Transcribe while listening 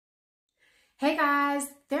Hey guys,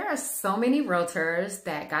 there are so many realtors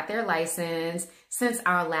that got their license since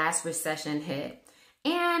our last recession hit.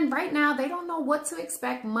 And right now they don't know what to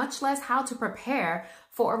expect, much less how to prepare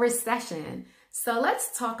for a recession. So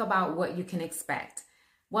let's talk about what you can expect.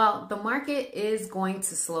 Well, the market is going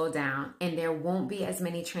to slow down and there won't be as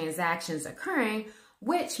many transactions occurring,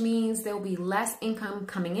 which means there'll be less income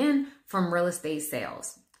coming in from real estate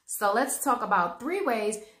sales. So let's talk about 3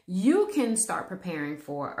 ways you can start preparing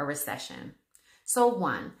for a recession. So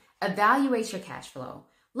 1, evaluate your cash flow.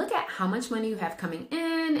 Look at how much money you have coming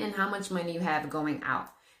in and how much money you have going out.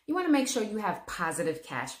 You want to make sure you have positive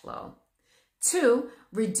cash flow. 2,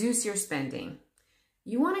 reduce your spending.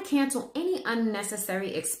 You want to cancel any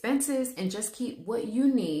unnecessary expenses and just keep what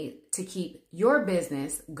you need to keep your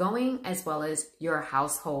business going as well as your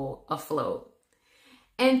household afloat.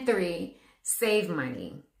 And 3, save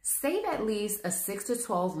money. Save at least a 6 to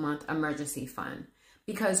 12 month emergency fund,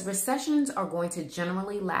 because recessions are going to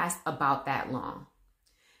generally last about that long.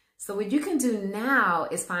 So what you can do now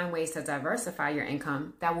is find ways to diversify your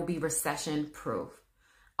income that will be recession proof.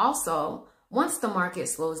 Also, once the market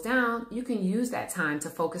slows down, you can use that time to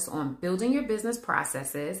focus on building your business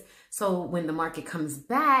processes so when the market comes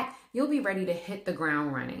back, you'll be ready to hit the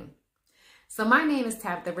ground running. So my name is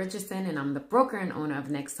Tabitha Richardson and I'm the broker and owner of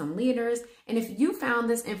Next Home Leaders. And if you found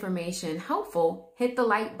this information helpful, hit the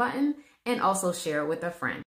like button and also share it with a friend.